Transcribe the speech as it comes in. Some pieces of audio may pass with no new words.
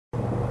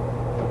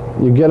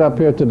you get up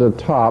here to the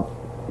top,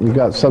 you've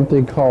got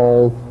something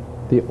called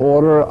the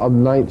Order of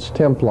Knights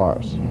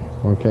Templars.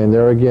 Okay, and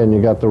there again, you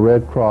got the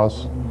Red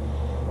Cross,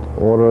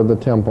 Order of the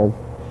Temple.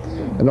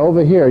 And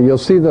over here, you'll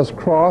see this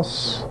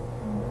cross.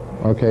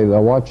 Okay,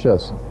 now watch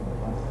this.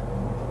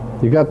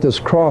 You got this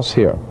cross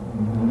here.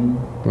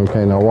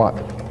 Okay, now what?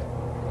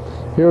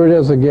 Here it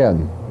is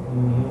again.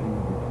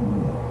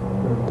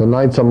 The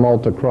Knights of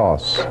Malta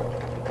Cross.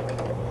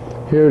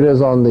 Here it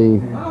is on the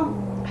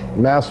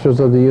Masters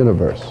of the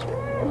Universe.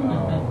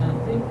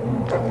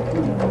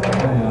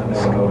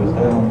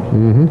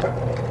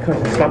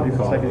 Stop you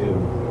for a second.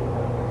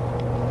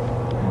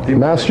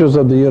 Masters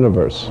of the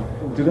Universe.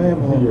 Do they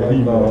have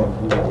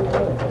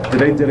did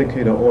they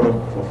dedicate an order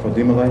for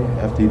Demolay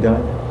after he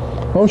died?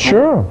 Oh,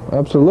 sure,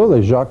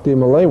 absolutely. Jacques de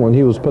Molay, when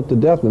he was put to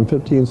death in the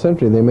 15th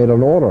century, they made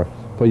an order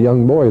for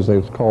young boys. They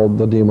was called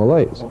the de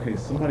Molays. Okay,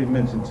 somebody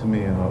mentioned to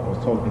me, I was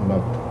talking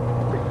about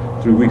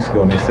 3 weeks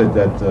ago, and they said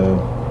that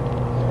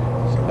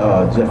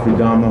Jeffrey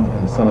Dahmer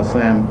and the son of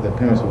Sam, their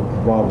parents were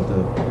involved with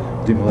the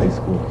de Molay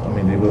school. I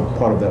mean, they were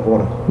part of that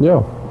order.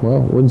 Yeah,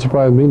 well, wouldn't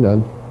surprise me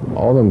none.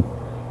 All them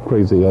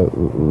crazy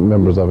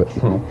members of it.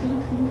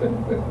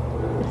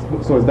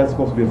 So is that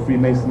supposed to be a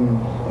Freemason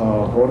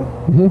order?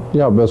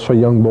 Yeah, but it's for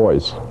young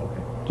boys.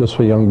 Okay. Just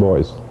for young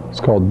boys. It's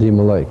called de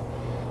Molay.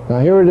 Now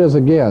here it is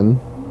again.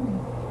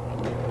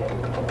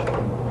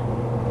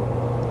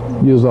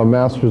 Use our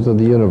Masters of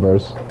the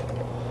Universe.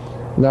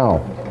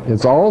 Now,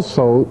 it's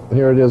also,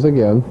 here it is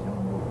again,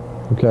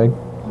 okay?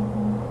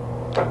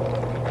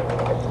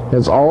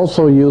 It's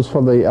also used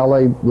for the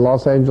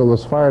Los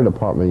Angeles Fire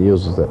Department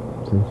uses it.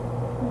 See?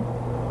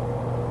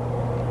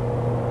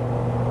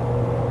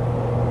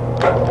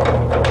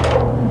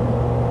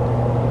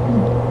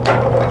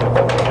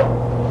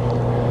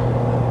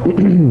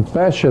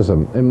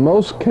 Fascism. In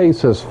most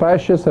cases,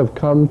 fascists have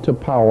come to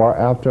power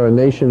after a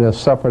nation has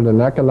suffered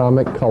an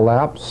economic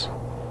collapse,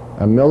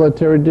 a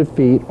military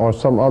defeat, or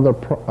some other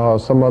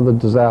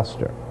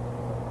disaster.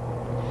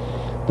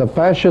 The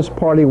fascist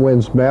party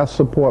wins mass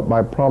support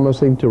by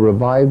promising to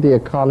revive the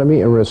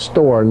economy and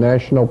restore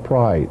national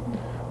pride.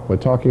 We're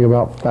talking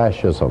about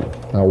fascism.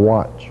 Now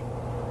watch.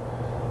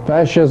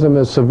 Fascism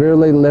is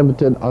severely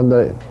limited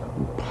under,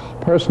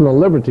 personal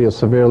liberty is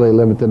severely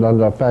limited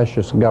under a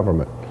fascist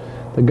government.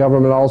 The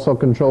government also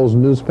controls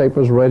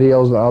newspapers,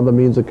 radios, and other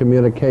means of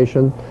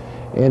communication.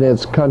 In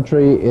its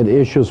country, it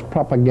issues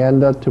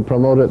propaganda to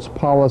promote its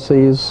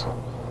policies.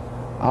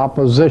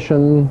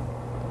 Opposition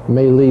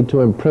may lead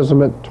to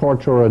imprisonment,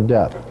 torture, or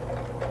death.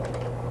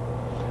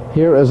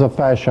 Here is a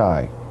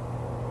fasci.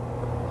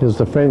 Here's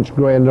the French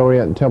Grand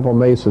Orient Temple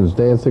Masons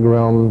dancing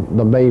around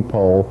the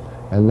maypole,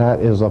 and that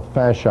is a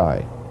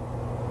fasci.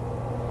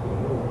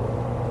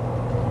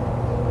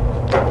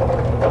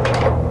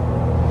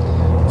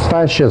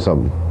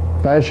 Fascism.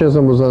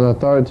 Fascism was an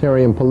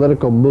authoritarian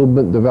political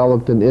movement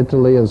developed in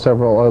Italy and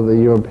several other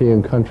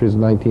European countries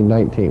in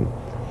 1919.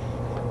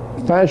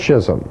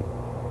 Fascism.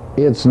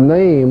 Its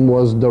name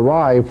was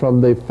derived from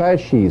the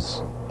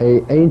fasces,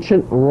 an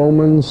ancient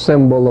Roman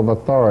symbol of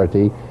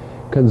authority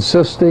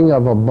consisting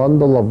of a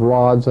bundle of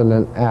rods and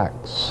an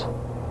axe.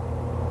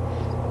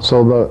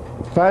 So the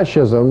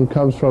fascism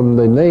comes from,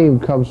 the name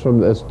comes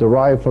from, it's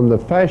derived from the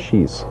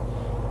fasces,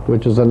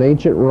 which is an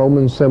ancient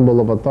Roman symbol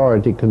of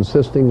authority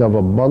consisting of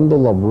a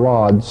bundle of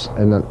rods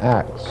and an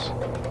axe.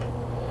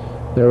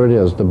 There it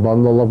is, the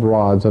bundle of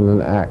rods and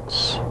an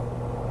axe.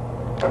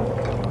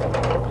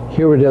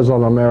 Here it is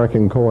on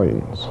American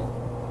coins,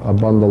 a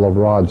bundle of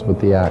rods with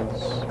the axe.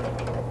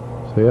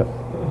 See it?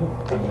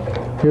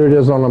 Here it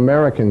is on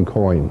American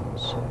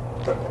coins.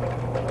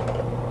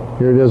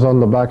 Here it is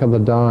on the back of the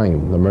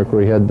dime, the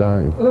Mercury head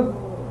dime.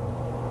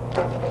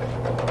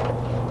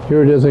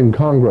 Here it is in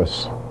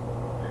Congress.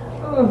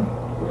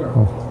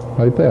 Oh,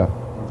 right there.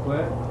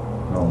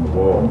 On the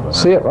wall.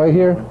 See it right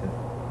here?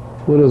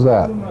 What is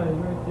that?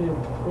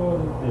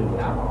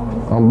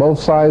 On both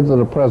sides of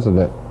the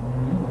president.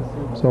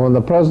 So when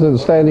the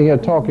president's standing here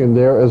talking,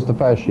 there is the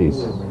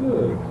fasces.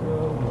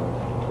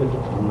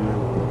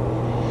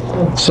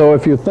 So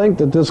if you think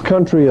that this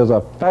country is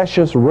a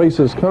fascist,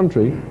 racist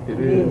country,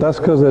 that's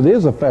because it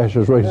is a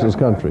fascist, racist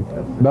country.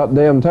 About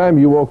damn time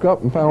you woke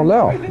up and found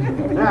out.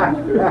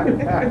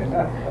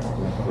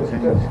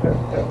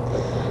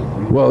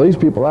 Well, these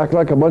people act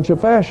like a bunch of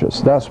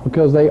fascists. That's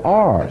because they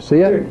are. See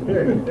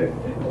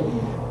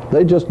it?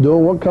 They just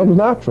doing what comes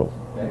natural.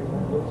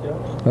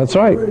 That's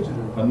right.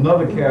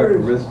 Another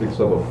characteristic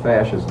of a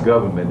fascist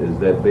government is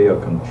that they are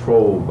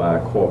controlled by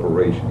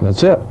corporations.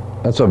 That's it.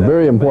 That's a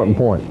very important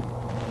point.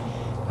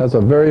 That's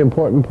a very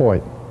important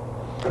point.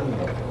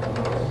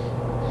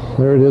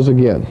 There it is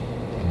again.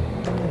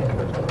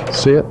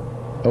 See it?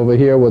 Over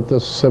here with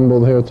this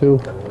symbol here too.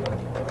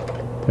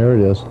 There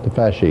it is, the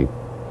fasci.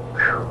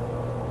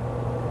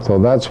 So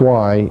that's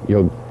why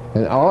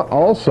and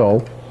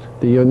also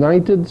the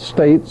United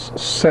States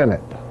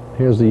Senate.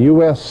 Here's the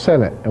U.S.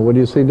 Senate. And what do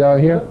you see down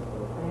here?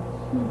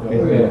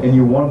 And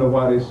you wonder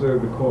why they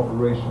serve the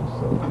corporations.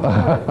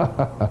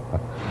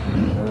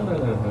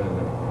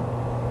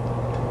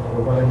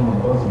 why they want to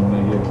bust them when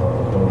they give a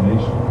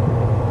donation?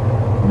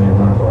 When they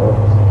run for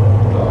office?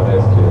 No,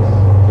 that's just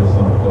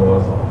something to throw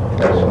us on.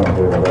 That's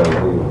something that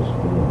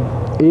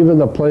is. Even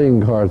the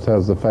playing cards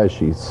has the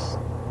fasces.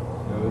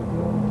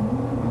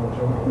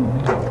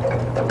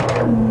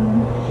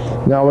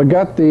 Now we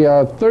got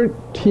the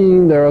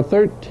 13, there are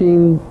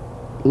 13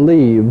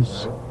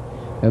 leaves,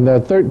 and there are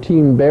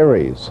 13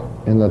 berries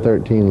in the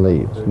 13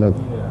 leaves. Now,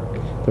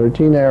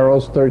 13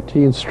 arrows,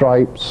 13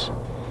 stripes,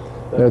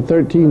 there are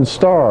 13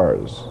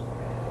 stars.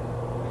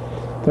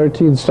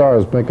 13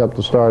 stars make up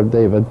the Star of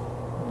David,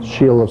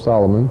 Shield of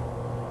Solomon.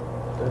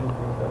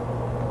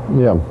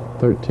 Yeah,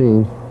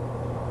 13.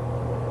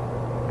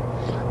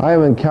 I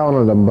haven't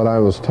counted them, but I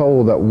was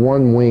told that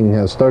one wing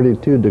has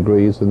 32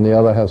 degrees and the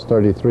other has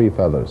 33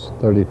 feathers,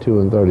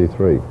 32 and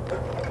 33.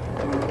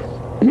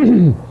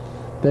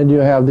 Then you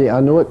have the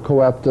Anuit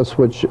Coeptus,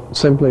 which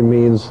simply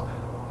means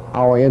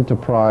our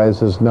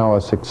enterprise is now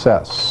a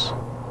success.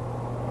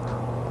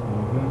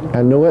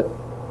 Anuit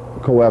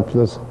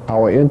Coeptus,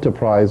 our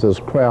enterprise is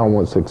crowned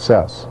with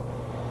success.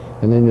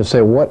 And then you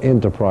say, what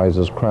enterprise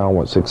is crowned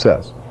with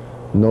success?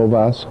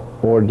 Novas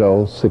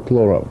Ordo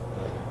Seclorum.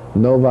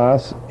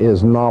 Novas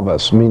is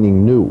novice,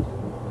 meaning new.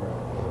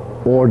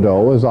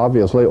 Ordo is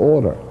obviously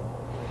order.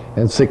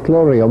 And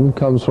seclorium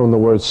comes from the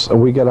word,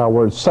 we get our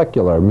word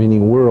secular,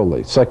 meaning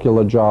worldly.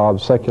 Secular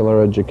job,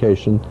 secular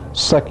education.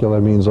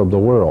 Secular means of the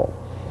world.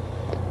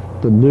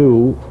 The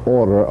new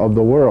order of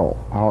the world.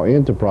 Our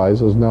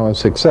enterprise is now a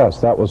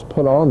success. That was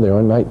put on there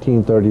in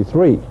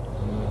 1933.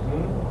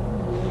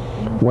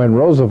 When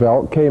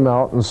Roosevelt came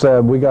out and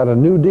said, we got a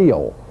new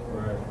deal.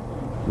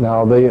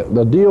 Now,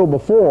 the deal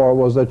before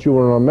was that you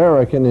were an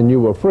American and you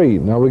were free.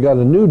 Now we got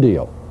a new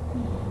deal.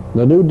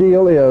 The new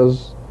deal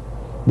is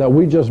that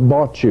we just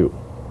bought you.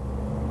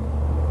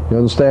 You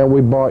understand?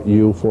 We bought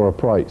you for a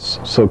price.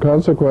 So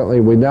consequently,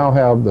 we now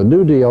have the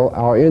new deal.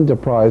 Our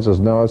enterprise is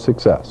now a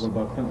success. What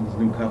about Clinton's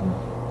new covenant?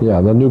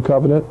 Yeah, the new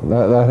covenant,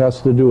 that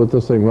has to do with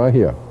this thing right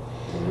here.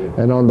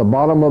 And on the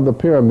bottom of the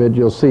pyramid,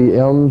 you'll see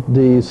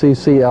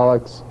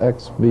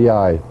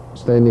MDCCLXXVI,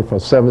 standing for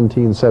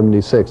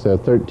 1776. There are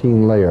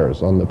 13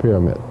 layers on the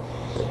pyramid.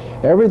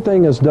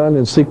 Everything is done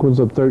in sequence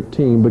of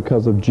 13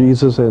 because of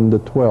Jesus and the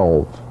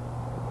 12.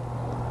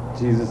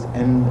 Jesus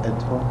and at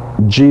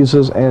 12?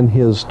 Jesus and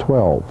his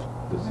 12.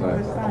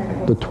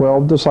 Disciples. The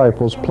 12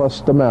 disciples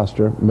plus the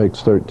master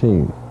makes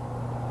 13.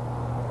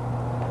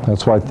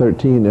 That's why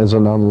 13 is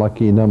an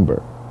unlucky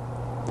number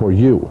for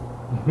you.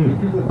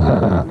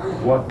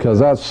 Because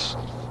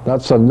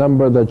that's a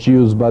number that's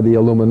used by the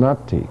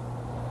Illuminati.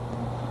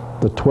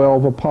 The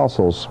 12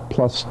 apostles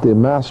plus the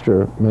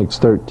master makes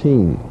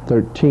 13.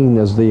 13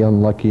 is the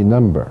unlucky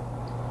number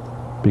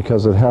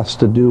because it has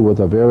to do with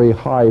a very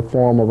high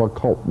form of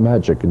occult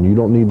magic, and you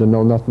don't need to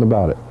know nothing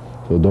about it.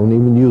 So don't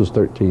even use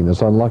 13.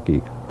 It's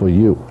unlucky for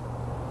you.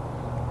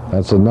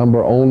 That's a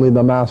number only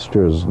the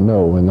masters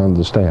know and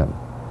understand.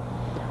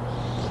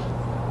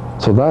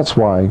 So that's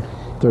why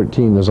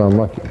 13 is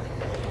unlucky.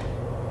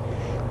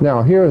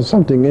 Now, here is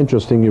something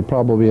interesting you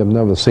probably have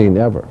never seen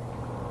ever.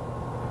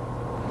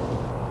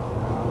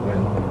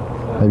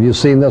 Have you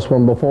seen this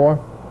one before?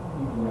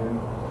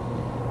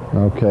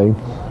 Okay.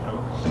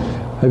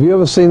 Have you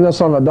ever seen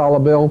this on a dollar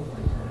bill?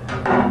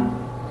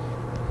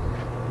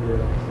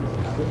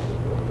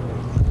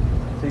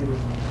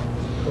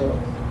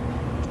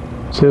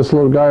 See this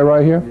little guy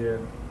right here?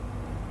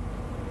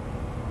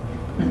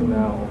 Yeah.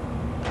 Now,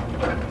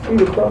 see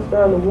the cross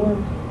behind the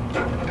one?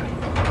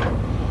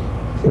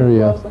 See Here the he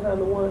cross is. behind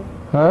the one?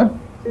 Huh?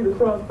 See the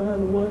cross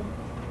behind the one?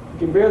 You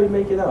can barely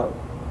make it out.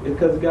 It's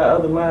because it got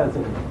other lines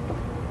in it.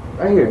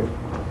 Right here.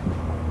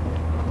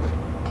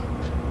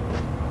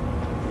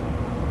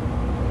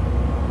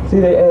 See,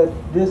 they add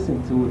this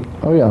into it.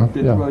 Oh yeah,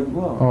 To yeah. throw you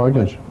off. Oh, I get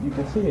But you. You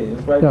can see it.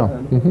 It's right Yeah,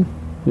 behind it.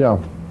 yeah.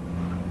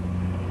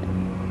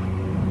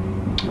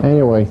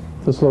 Anyway,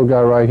 this little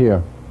guy right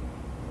here.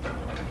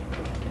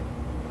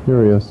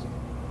 Here he is.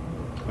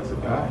 That's a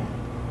guy.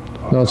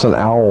 No, it's an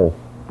owl,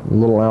 a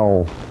little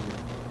owl.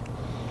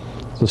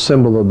 It's a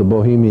symbol of the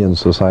Bohemian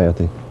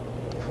Society.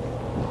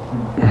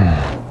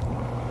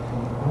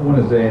 When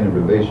is there any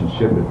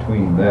relationship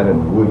between that and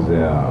the woods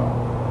owl?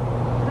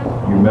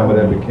 You remember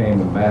that became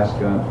the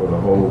mascot for the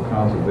whole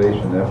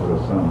conservation effort or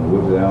something, the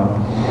woods owl?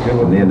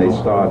 And then they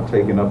started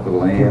taking up the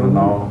land and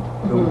all.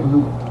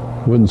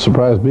 Wouldn't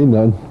surprise me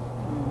none.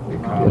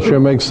 It sure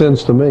makes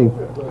sense to me.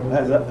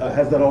 Has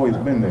that always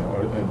been there?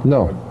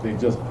 No. Or they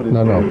just put it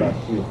No, there no. about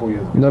 3 or 4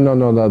 years ago?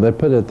 No. They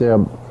put it there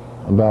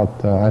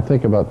about, I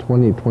think about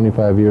 20,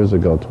 25 years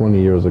ago, 20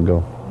 years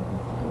ago.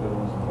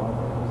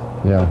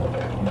 Yeah.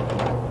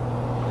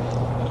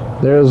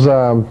 There's,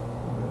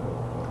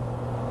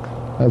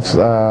 that's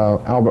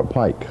Albert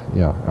Pike.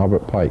 Yeah,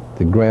 Albert Pike,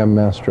 the Grand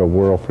Master of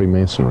World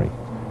Freemasonry.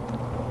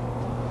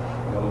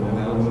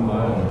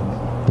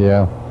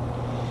 Yeah.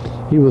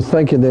 He was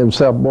thinking to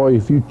himself, boy,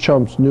 if you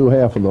chumps knew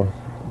half of the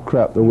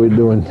crap that we're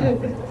doing.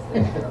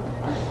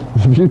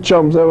 If you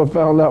chumps ever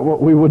found out what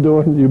we were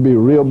doing, you'd be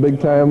real big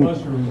time,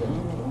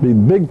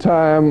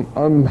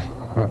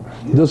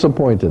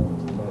 disappointed.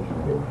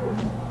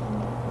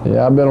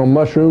 Yeah, I've been on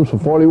mushrooms for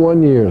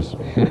 41 years.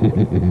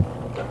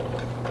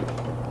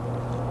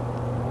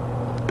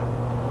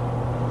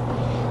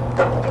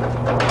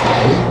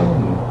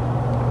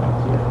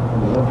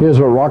 Here's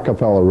what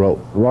Rockefeller wrote.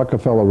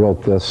 Rockefeller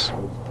wrote this.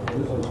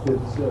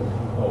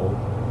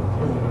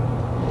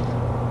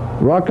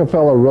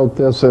 Rockefeller wrote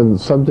this in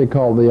something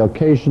called the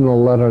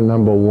Occasional Letter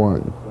Number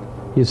 1.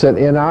 He said,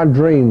 in our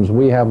dreams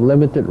we have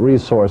limited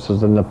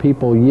resources and the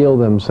people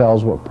yield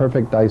themselves with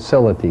perfect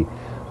docility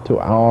to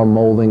our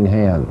molding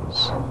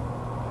hands.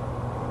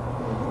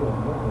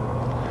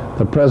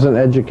 The present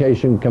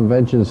education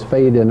conventions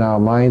fade in our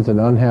minds, and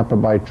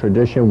unhampered by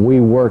tradition, we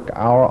work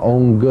our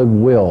own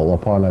goodwill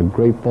upon a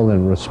grateful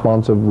and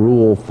responsive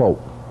rural folk.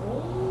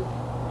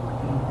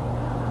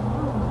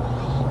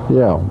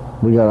 Yeah,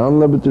 we got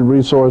unlimited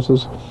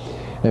resources,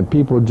 and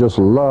people just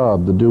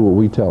love to do what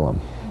we tell them.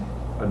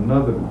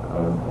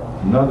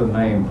 Another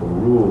name for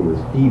rule is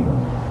heathen.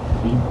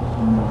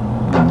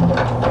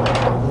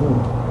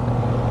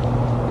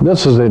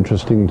 This is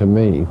interesting to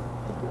me.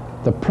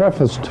 The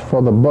preface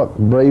for the book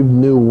Brave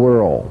New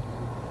World.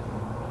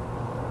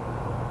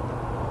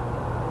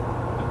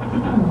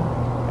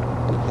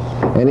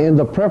 And in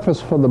the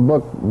preface for the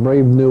book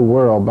Brave New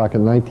World back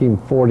in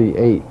 1948,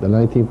 the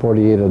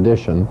 1948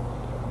 edition,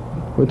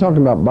 we're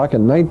talking about back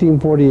in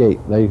 1948,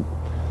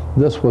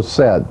 this was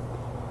said,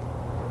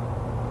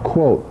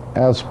 quote,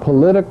 as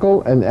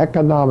political and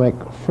economic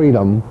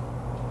freedom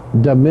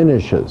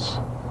diminishes,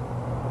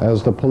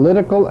 as the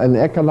political and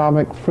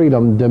economic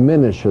freedom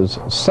diminishes,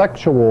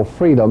 sexual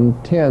freedom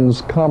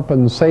tends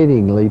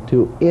compensatingly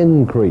to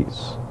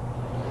increase.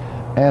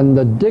 And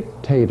the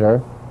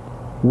dictator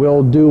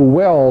will do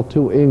well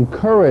to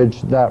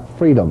encourage that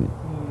freedom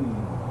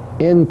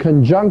in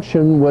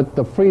conjunction with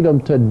the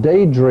freedom to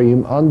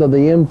daydream under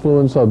the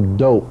influence of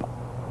dope,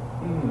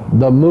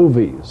 the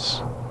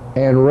movies,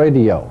 and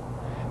radio.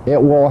 It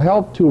will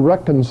help to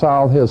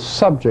reconcile his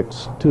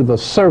subjects to the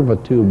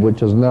servitude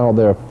which is now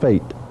their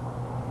fate.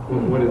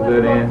 What is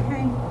that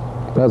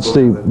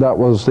in? That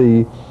was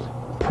the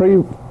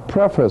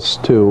preface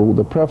to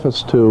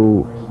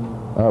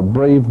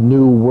Brave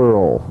New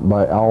World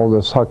by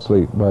Aldous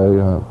Huxley,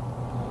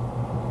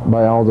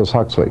 by Aldous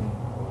Huxley.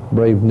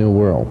 Brave New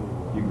World.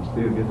 You can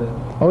still get that?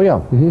 Oh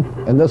yeah,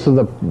 and this is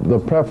the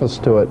preface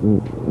to it in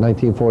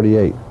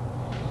 1948.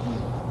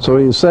 So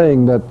he's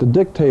saying that the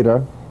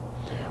dictator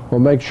will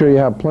make sure you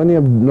have plenty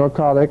of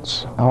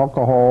narcotics,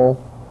 alcohol,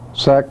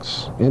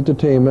 sex,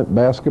 entertainment,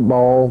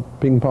 basketball,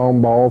 ping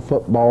pong ball,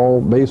 football,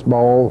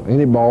 baseball,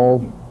 any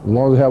ball, as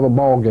long as you have a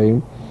ball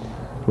game,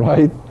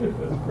 right?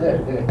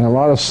 And a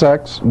lot of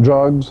sex,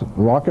 drugs,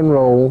 rock and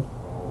roll,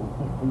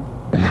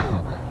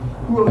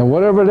 and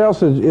whatever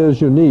else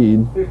is you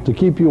need to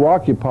keep you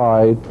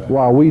occupied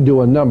while we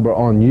do a number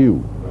on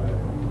you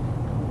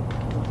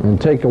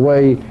and take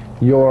away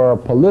your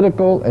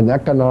political and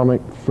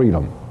economic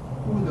freedom.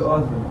 Who's the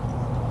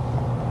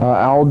author?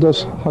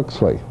 Aldous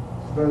Huxley.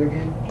 Spell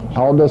again?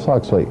 Aldous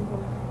Huxley.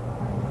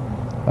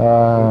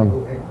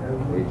 Huxley.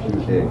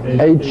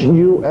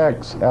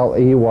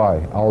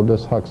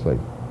 Aldous Huxley.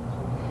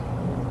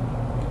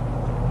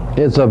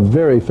 It's a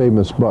very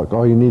famous book.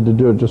 All you need to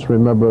do is just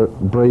remember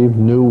Brave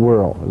New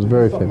World. It's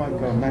very famous.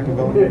 Like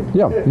Machiavelli.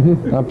 Yeah,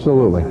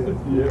 absolutely.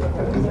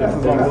 This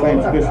is on the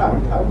same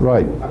tradition.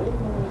 Right.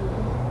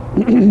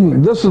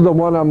 This is the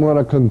one I'm going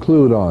to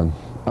conclude on.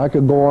 I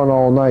could go on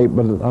all night,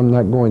 but I'm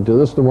not going to.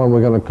 This is the one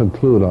we're going to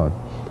conclude on.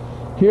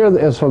 Here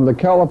is from the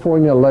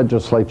California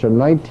Legislature,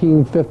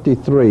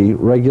 1953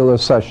 regular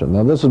session.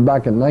 Now this is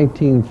back in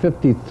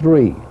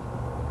 1953.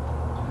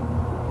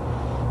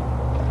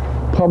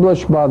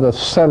 Published by the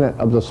Senate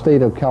of the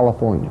state of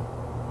California.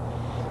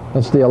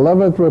 That's the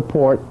 11th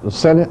report, the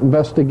Senate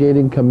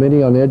Investigating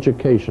Committee on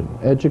Education.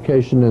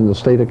 Education in the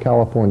state of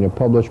California,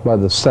 published by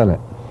the Senate.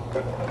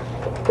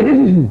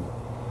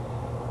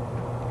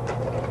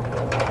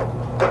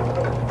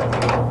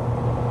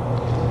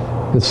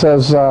 It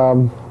says,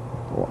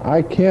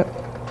 I can't,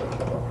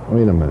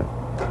 wait a minute.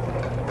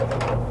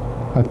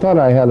 I thought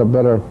I had a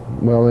better,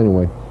 well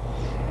anyway.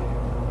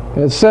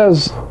 It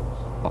says,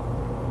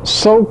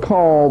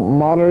 so-called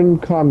modern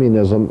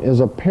communism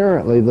is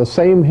apparently the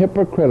same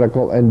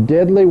hypocritical and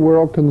deadly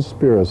world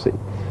conspiracy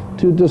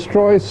to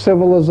destroy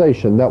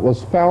civilization that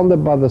was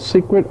founded by the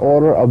secret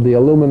order of the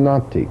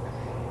Illuminati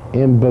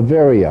in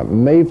Bavaria,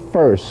 May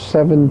 1st,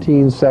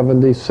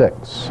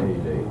 1776.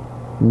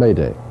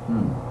 Mayday.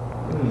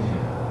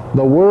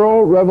 The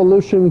World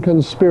Revolution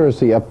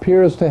conspiracy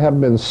appears to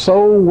have been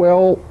so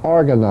well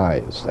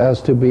organized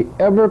as to be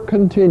ever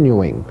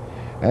continuing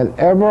and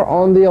ever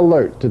on the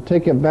alert to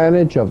take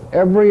advantage of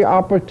every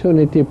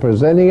opportunity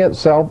presenting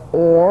itself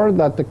or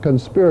that the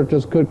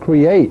conspirators could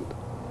create.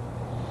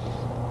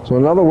 So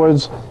in other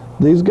words,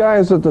 these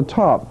guys at the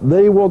top,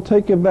 they will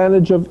take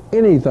advantage of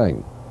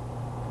anything.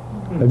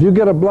 If you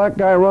get a black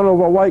guy run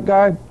over a white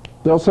guy,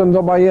 they'll send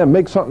somebody in,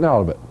 make something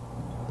out of it.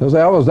 They'll say,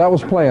 that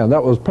was planned,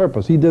 that was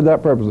purpose, he did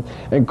that purpose,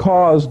 and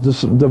cause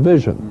this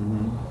division.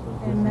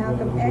 And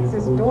Malcolm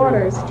X's daughter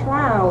daughter's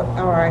trial,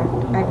 or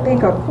I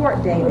think a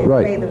court date is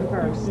Right. May the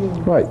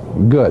 1st. Right,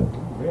 good.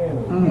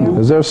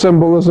 Is there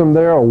symbolism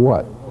there or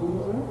what?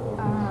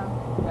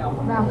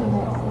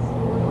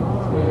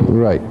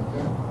 Right.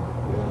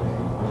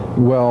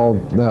 Well,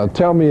 now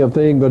tell me if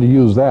they ain't going to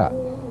use that. I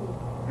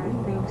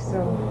think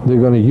so. They're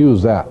going to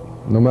use that.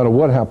 No matter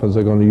what happens,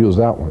 they're going to use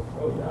that one.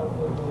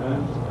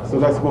 So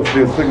that's supposed to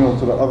be a signal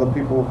to the other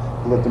people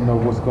to let them know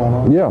what's going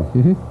on? Yeah,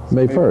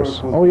 May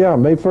 1st. Oh yeah,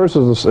 May 1st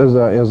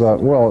is a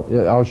well,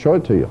 I'll show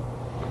it to you.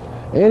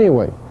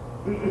 Anyway,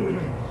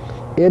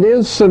 it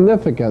is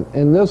significant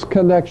in this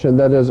connection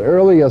that as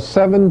early as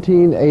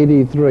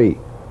 1783,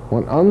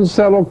 when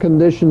unsettled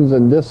conditions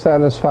and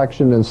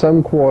dissatisfaction in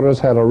some quarters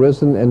had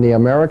arisen in the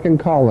American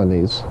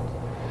colonies,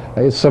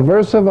 a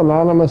subversive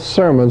anonymous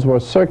sermons were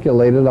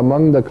circulated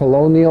among the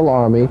colonial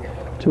army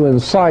to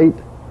incite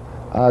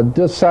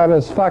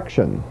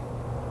dissatisfaction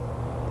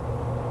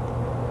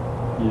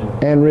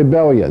and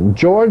rebellion.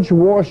 George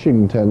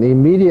Washington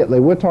immediately,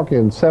 we're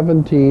talking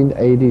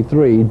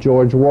 1783,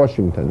 George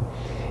Washington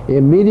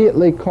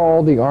immediately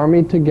called the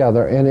army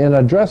together, and in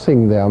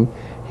addressing them,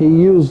 he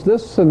used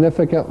this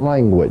significant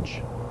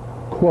language.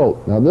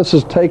 Quote, now this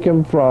is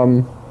taken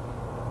from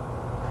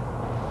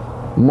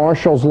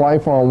Marshall's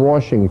Life on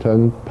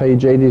Washington,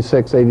 page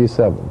 86,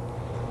 87.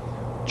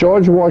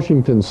 George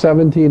Washington,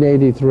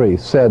 1783,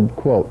 said,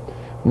 quote,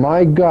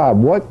 "My God,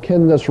 what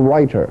can this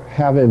writer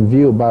have in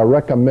view by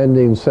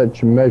recommending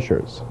such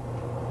measures?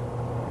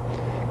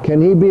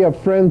 Can he be a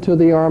friend to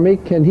the army?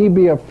 Can he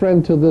be a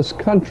friend to this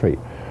country?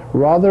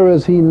 Rather,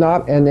 is he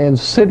not an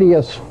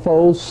insidious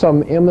foe,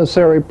 some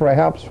emissary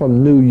perhaps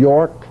from New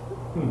York?"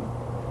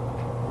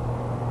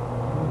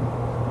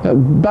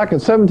 Back in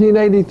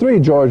 1783,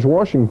 George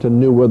Washington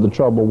knew where the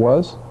trouble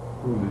was.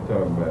 Who's he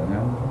talking about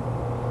now?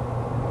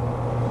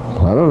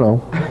 I don't know.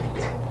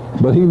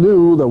 But he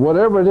knew that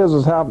whatever it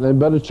is happening,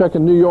 better check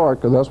in New York,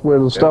 because that's where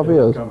the stuff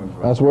is.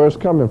 That's where it's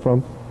coming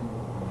from.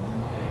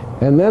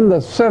 And then the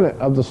Senate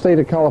of the state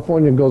of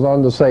California goes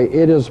on to say,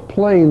 it is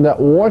plain that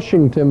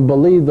Washington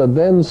believed the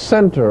then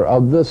center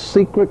of this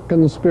secret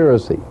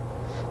conspiracy,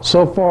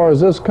 so far as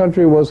this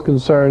country was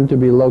concerned, to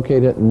be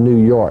located in New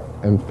York,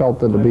 and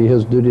felt it to be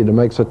his duty to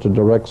make such a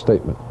direct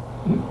statement.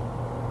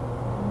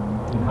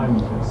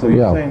 So you're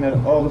Yeah. saying that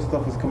all this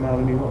stuff is coming out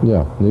of New York?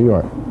 Yeah, New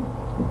York.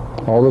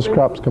 All this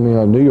crap's coming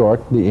out of New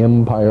York, the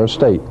Empire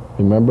State.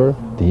 Remember?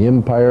 The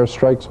Empire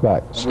Strikes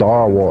Back.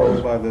 Star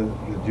Wars. By the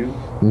Jews?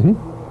 Mm-hmm.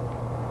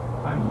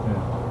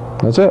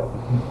 That's it.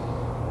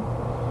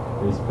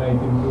 They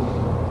spanked him.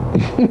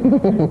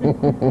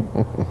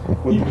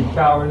 He's been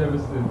coward ever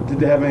since. Did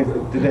they have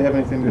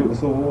anything to do with the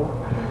Civil War?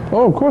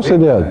 Oh, of course they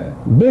did.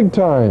 Big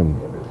time.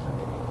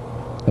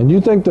 And you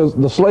think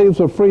the slaves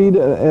were freed,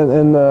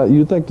 and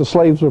you think the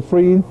slaves were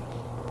freed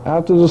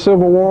after the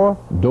Civil War?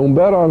 Don't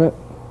bet on it.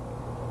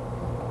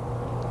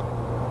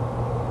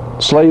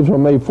 Slaves were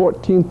made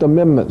 14th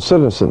Amendment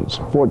citizens.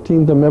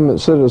 14th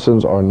Amendment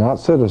citizens are not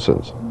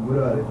citizens.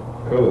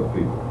 Colored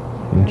people.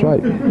 That's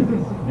right.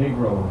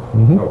 Negro.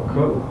 No,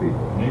 colored people.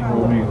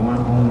 Negro made one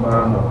home by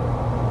another.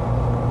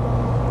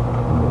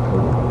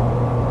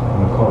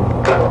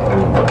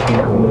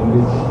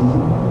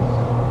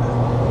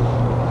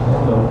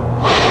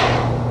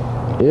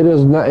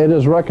 It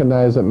is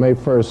recognized that May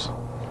 1st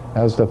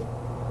as the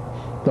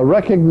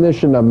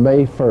recognition of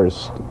May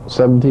 1st,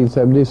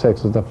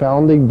 1776 as the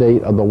founding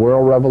date of the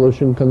World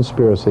Revolution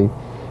conspiracy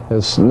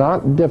is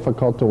not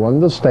difficult to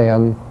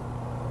understand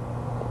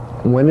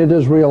when it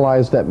is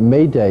realized that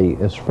May Day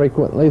is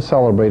frequently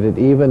celebrated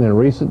even in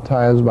recent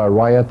times by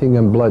rioting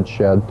and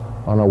bloodshed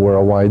on a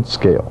worldwide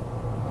scale.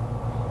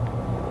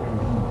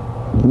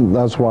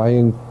 That's why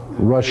in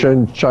Russia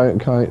and China,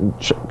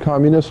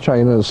 Communist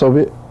China, the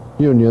Soviet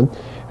Union,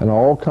 and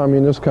all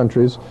communist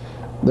countries,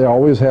 they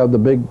always have the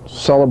big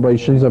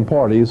celebrations and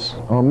parties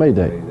on May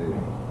Day,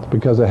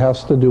 because it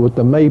has to do with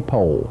the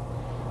maypole.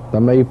 The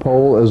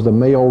maypole is the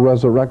male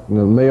resurrection,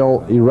 the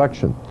male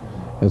erection.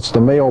 It's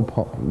the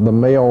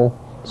male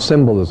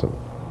symbolism,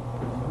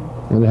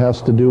 and it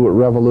has to do with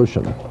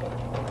revolution.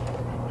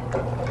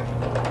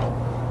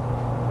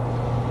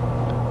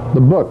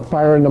 The book,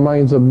 Fire in the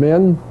Minds of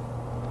Men,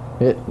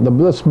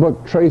 this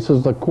book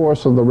traces the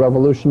course of the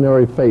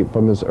revolutionary fate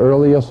from its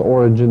earliest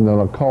origin in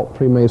occult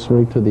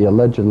Freemasonry to the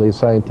allegedly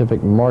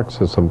scientific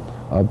Marxism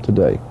of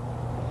today.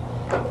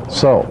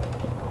 So,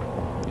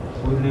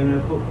 What's the name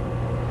of the book?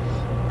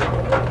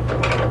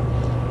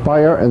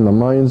 Fire in the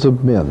Minds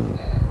of Men.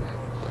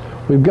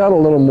 We've got a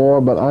little more,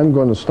 but I'm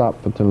going to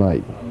stop for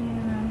tonight.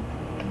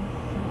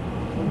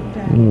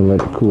 I'm going to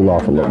let it cool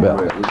off a little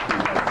bit.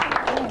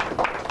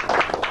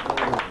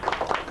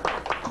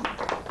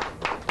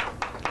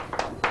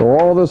 So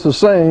all this is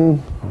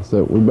saying is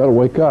that we better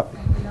wake up. We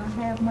don't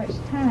have much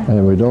time.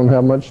 And we don't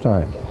have much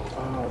time.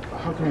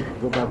 How can I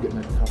go about getting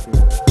a copy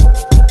of